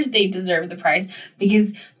course they deserve the prize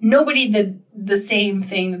because nobody did the same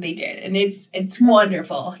thing that they did. And it's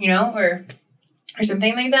wonderful, or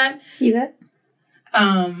something like that. See that?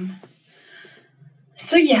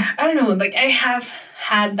 So yeah, I don't know. Like, I have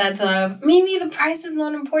had that thought of maybe the price is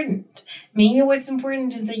not important. Maybe what's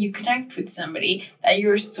important is that you connect with somebody, that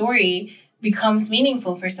your story becomes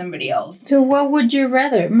meaningful for somebody else. So what would you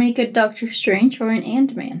rather, make a Doctor Strange or an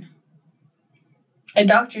Ant-Man? A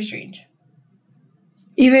Doctor Strange.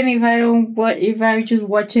 Even if if I just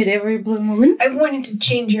watch it every blue moon? I wanted to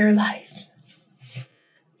change your life.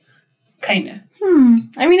 Kinda.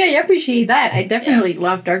 I mean, I appreciate that. I definitely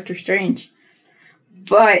love Doctor Strange.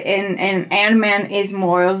 But and Ant-Man is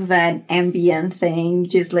more of that ambient thing,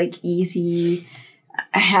 just like easy.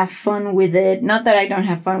 I have fun with it. Not that I don't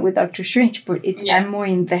have fun with Doctor Strange, but I'm more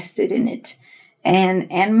invested in it.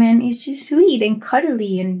 And Ant-Man is just sweet and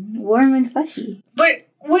cuddly and warm and fuzzy. But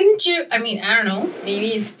wouldn't you, I mean, I don't know, maybe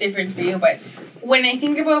it's different for you, but when I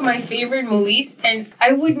think about my favorite movies, and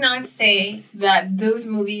I would not say that those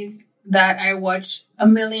movies that I watch a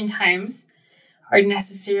million times are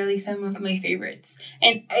necessarily some of my favorites.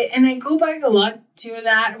 And I go back a lot to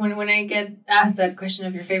that when I get asked that question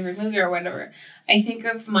of your favorite movie or whatever. I think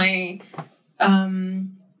of my, I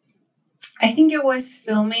think it was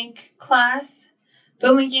filmmaking class.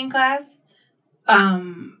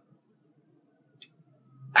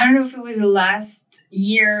 I don't know if it was the last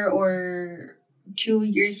year or 2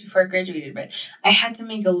 years before I graduated, but I had to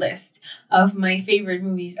make a list of my favorite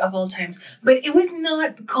movies of all time. But it was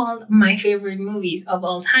not called my favorite movies of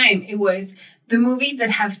all time. It was the movies that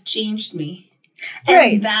have changed me.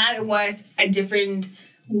 And that was a different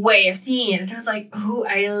way of seeing it. And I was like, oh,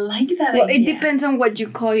 I like that well, idea. it depends on what you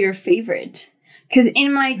call your favorite. Because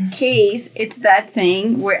in my case, it's that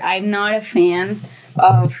thing where I'm not a fan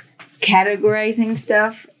of categorizing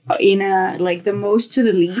stuff in a, like, the most to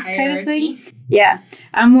the least kind of thing. Yeah.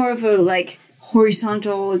 I'm more of a, like,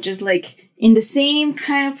 horizontal, just, like, in the same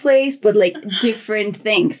kind of place, but, like, different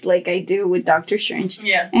things, like I do with Doctor Strange.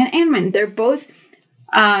 Yeah. And Ant-Man. They're both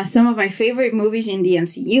some of my favorite movies in the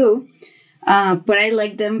MCU, but I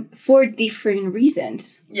like them for different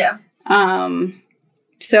reasons. Yeah.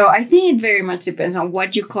 So I think it very much depends on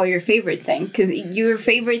what you call your favorite thing, because your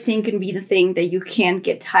favorite thing can be the thing that you can't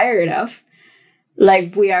get tired of,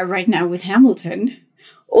 like we are right now with Hamilton,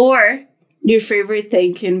 or your favorite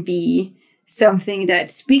thing can be something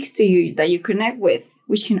that speaks to you, that you connect with,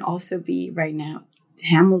 which can also be right now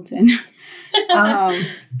Hamilton.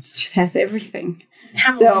 It just has everything.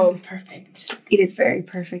 Hamilton's perfect. It is very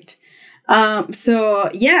perfect.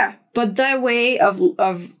 So yeah, but that way of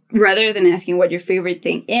rather than asking what your favorite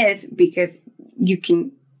thing is, because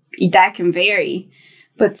that can vary,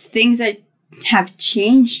 but things that have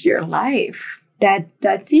changed your life,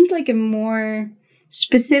 that seems like a more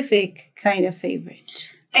specific kind of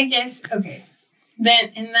favorite. I guess, okay.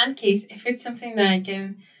 Then in that case, if it's something that I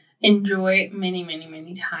can enjoy many, many,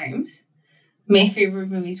 many times, my favorite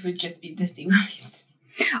movies would just be Disney movies.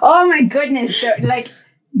 Oh my goodness. So, like,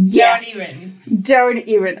 yes. Don't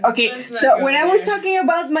even. Okay, so when I was talking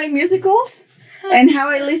about my musicals and how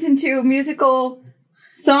I listen to musical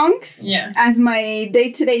songs as my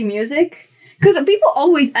day-to-day music, because people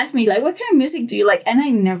always ask me, like, what kind of music do you like? And I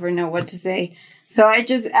never know what to say. So I'm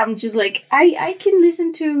just like, I can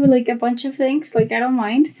listen to, like, a bunch of things. Like, I don't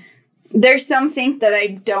mind. There's some things that I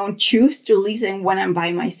don't choose to listen when I'm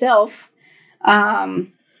by myself.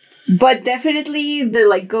 But definitely the,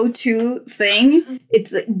 like, go-to thing,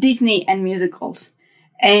 it's like Disney and musicals.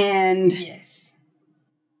 And yes.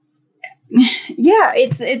 Yeah,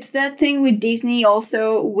 it's that thing with Disney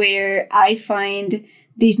also where I find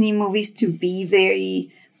Disney movies to be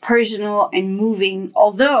very personal and moving.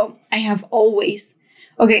 Although I have always...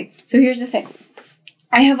 Okay, so here's the thing.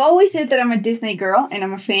 I have always said that I'm a Disney girl and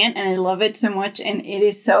I'm a fan and I love it so much. And it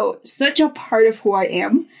is such a part of who I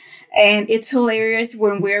am. And it's hilarious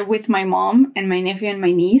when we're with my mom and my nephew and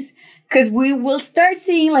my niece, because we will start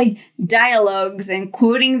seeing, like, dialogues and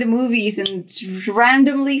quoting the movies and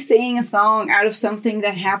randomly saying a song out of something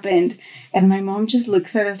that happened. And my mom just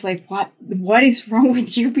looks at us like, what is wrong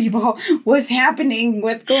with you people? What's happening?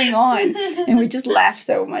 What's going on? And we just laugh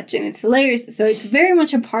so much and it's hilarious. So it's very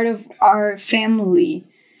much a part of our family.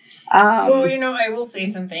 Well, I will say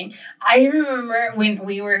something. I remember when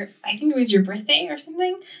we were, I think it was your birthday or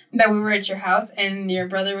something, that we were at your house and your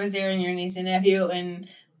brother was there and your niece and nephew and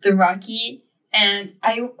the Rocky, and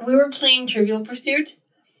we were playing Trivial Pursuit,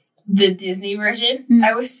 the Disney version.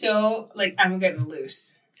 I was so, like, I'm gonna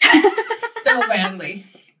lose. So badly.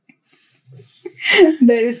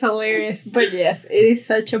 That is hilarious. But yes, it is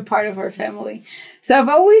such a part of our family. So I've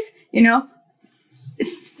always,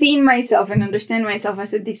 seen myself and understand myself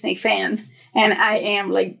as a Disney fan, and I am,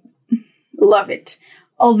 like, love it.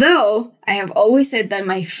 Although I have always said that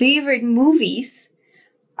my favorite movies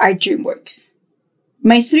are DreamWorks.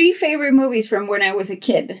 My 3 favorite movies from when I was a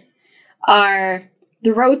kid are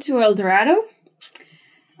The Road to El Dorado,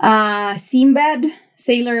 Sinbad,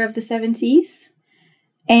 Sailor of the Seven Seas,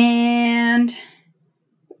 and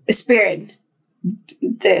Spirit.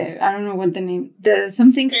 I don't know what the name,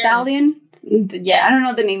 something Spirit. Stallion. Yeah, I don't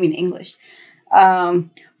know the name in English.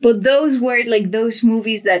 But those were, like, those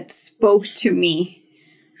movies that spoke to me.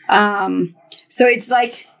 So it's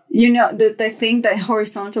like, the thing, that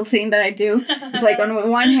horizontal thing that I do. It's like, on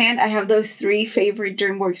one hand, I have those 3 favorite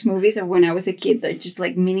DreamWorks movies of when I was a kid that are just,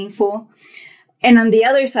 like, meaningful. And on the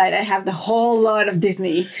other side, I have the whole lot of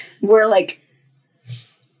Disney where, like,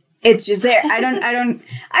 it's just there.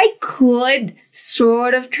 I could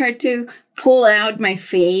sort of try to pull out my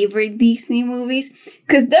favorite Disney movies,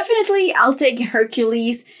 because definitely I'll take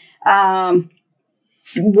Hercules, put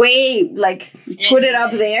it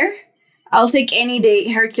up there. I'll take any day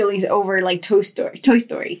Hercules over, like, Toy Story.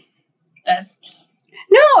 That's me.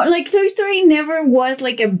 No, like, Toy Story never was,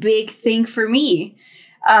 like, a big thing for me.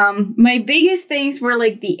 My biggest things were,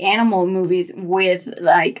 like, the animal movies with,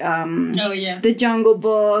 like, The Jungle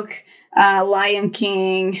Book, Lion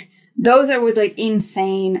King. Those I was, like,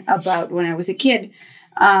 insane about when I was a kid.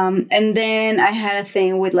 And then I had a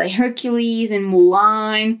thing with, like, Hercules and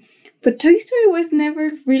Mulan. But Toy Story was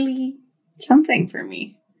never really something for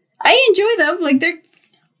me. I enjoy them. Like, they're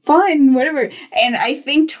fun, whatever. And I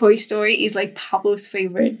think Toy Story is, like, Pablo's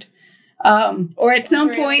favorite. Or at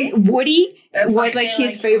some point, Woody That's was like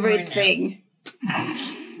his favorite now. thing.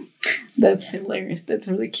 That's hilarious. That's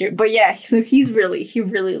really cute. But yeah, so he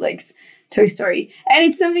really likes Toy Story. And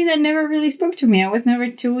it's something that never really spoke to me. I was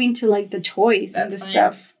never too into like the toys and the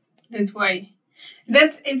stuff. That's why.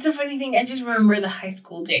 It's a funny thing. I just remember the high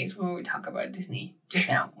school days when we talk about Disney just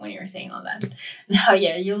now when you were saying all that. And how,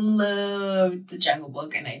 yeah, you love the Jungle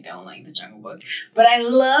Book and I don't like the Jungle Book. But I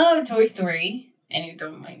love Toy Story and you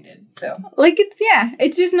don't mind it. So like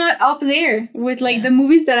it's just not up there with like the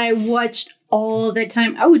movies that I watched all the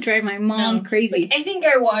time. I would drive my mom crazy. Like, I think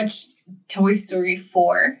I watched Toy Story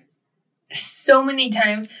 4 so many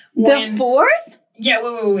times. The fourth? Yeah,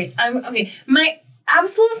 wait. Okay. My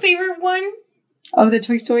absolute favorite one of the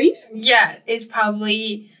Toy Stories? Yeah, is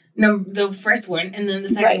probably the first one and then the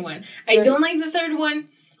second one. I don't like the third one,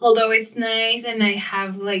 although it's nice and I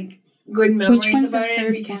have like good memories about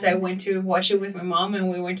it because I went to watch it with my mom and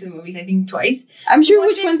we went to the movies I think twice. I'm sure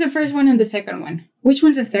which one's the first one and the second one. Which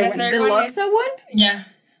one's the third one? The Luxa one? Yeah.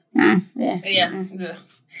 Yeah. And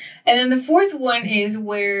then the fourth one is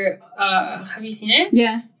where have you seen it?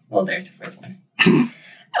 Yeah. Well, there's the fourth one.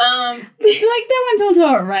 Like that one's also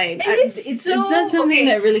alright. It's not something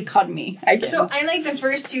that really caught me. So I like the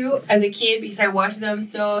first two as a kid because I watched them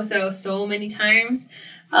so many times.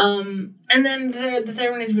 And then the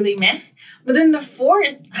third one is really meh. But then the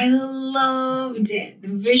fourth, I loved it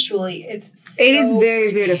visually. It is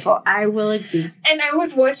very beautiful. I will agree. And I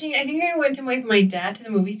was watching. I think I went with my dad to the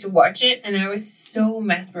movies to watch it, and I was so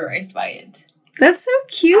mesmerized by it. That's so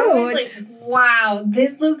cute. I was like, wow,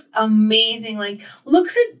 this looks amazing. Like, look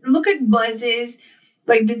at Buzz's,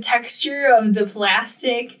 like the texture of the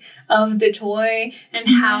plastic of the toy and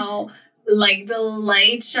how like the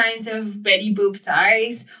light shines of Betty Boop's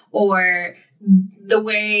eyes or the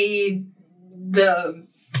way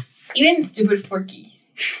even Stupid Forky,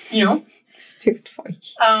 you know? Stupid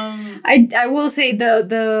Forky. I will say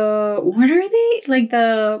the what are they? Like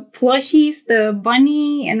the plushies, the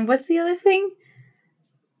bunny, and what's the other thing?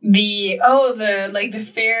 The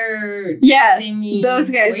fair thingy those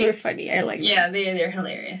guys toys. were funny. I like them. Yeah, they're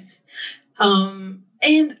hilarious. And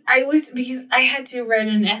because I had to write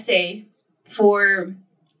an essay for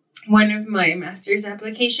one of my master's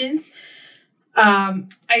applications.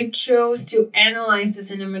 I chose to analyze the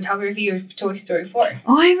cinematography of Toy Story 4.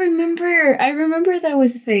 Oh, I remember that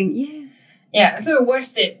was a thing. Yeah. Yeah, so I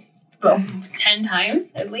watched it about 10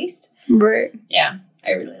 times at least. Right. Yeah.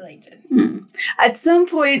 I really liked it. At some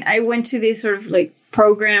point, I went to this sort of like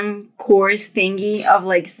program course thingy of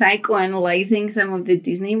like psychoanalyzing some of the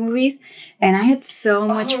Disney movies, and I had so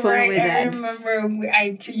much fun with that. I remember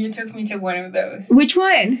you took me to one of those. Which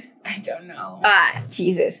one? I don't know.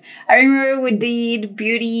 Jesus! I remember we did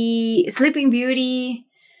Sleeping Beauty.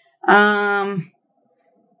 I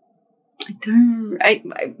don't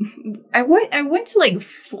remember. I went to like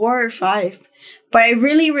 4 or 5, but I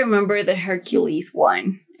really remember the Hercules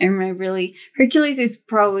one. Hercules is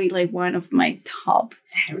probably like one of my top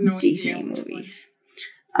Disney movies.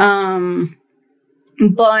 But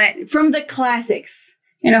from the classics,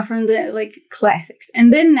 from the like classics,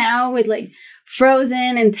 and then now with like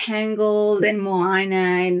Frozen and Tangled and Moana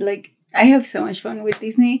and like. I have so much fun with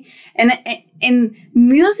Disney, and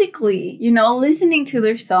musically, listening to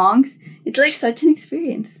their songs, it's like such an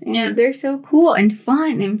experience. And they're so cool and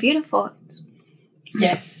fun and beautiful.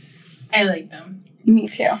 Yes, I like them. Me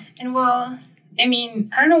too. And well, I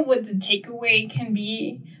mean, I don't know what the takeaway can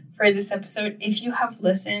be for this episode. If you have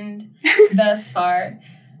listened thus far,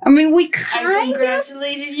 I mean, I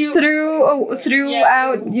congratulated you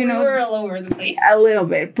throughout. We were all over the place a little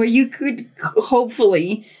bit, but you could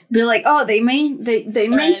hopefully be like, oh, they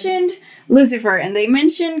mentioned Lucifer, and they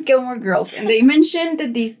mentioned Gilmore Girls, and they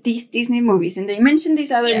mentioned these Disney movies, and they mentioned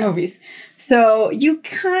these other movies. So you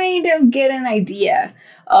kind of get an idea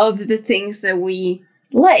of the things that we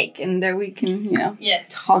like and that we can,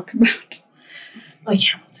 talk about, like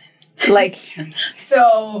Hamilton.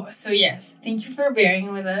 So yes, thank you for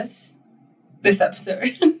bearing with us this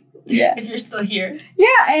episode. Yeah. If you're still here.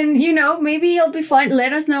 Yeah, and maybe it'll be fun.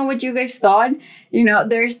 Let us know what you guys thought.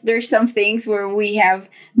 There's some things where we have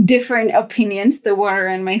different opinions, the Water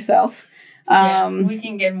and myself. We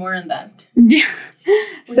can get more on that. Yeah.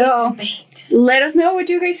 So let us know what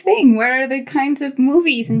you guys think. What are the kinds of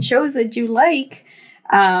movies and shows that you like?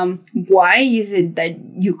 Why is it that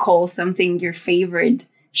you call something your favorite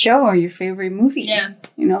show or your favorite movie? Yeah.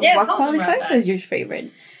 What qualifies as your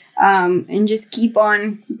favorite? And just keep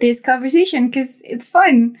on this conversation because it's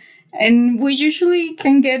fun. And we usually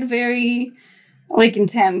can get very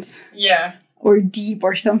intense. Yeah. Or deep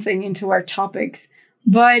or something into our topics.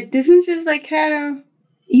 But this one's just kind of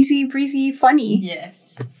easy breezy funny.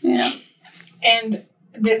 Yes. And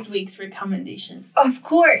this week's recommendation, of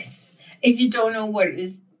course, if you don't know what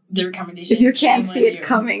is the recommendation, if you can't see it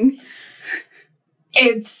coming,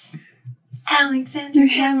 it's Alexander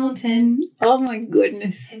Hamilton. Oh my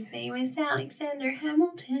goodness. His name is Alexander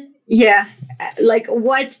Hamilton. Yeah. Like,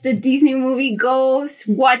 watch the Disney movie Ghost.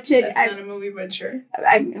 Watch it. That's not a movie, but sure.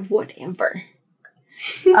 Whatever.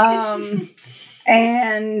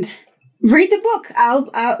 And read the book.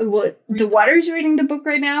 The Water's reading the book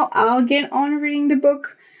right now. I'll get on reading the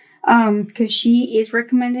book. Because she is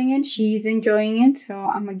recommending it. She's enjoying it. So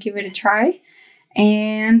I'm going to give it a try.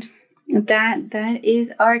 And that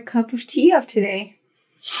is our cup of tea of today.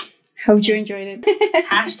 Hope you enjoyed it.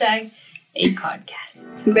 Hashtag a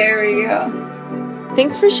podcast. There we go.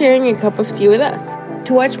 Thanks for sharing a cup of tea with us.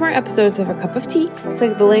 To watch more episodes of A Cup of Tea,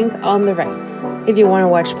 click the link on the right. If you want to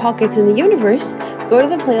watch Pockets in the Universe, go to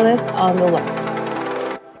the playlist on the left.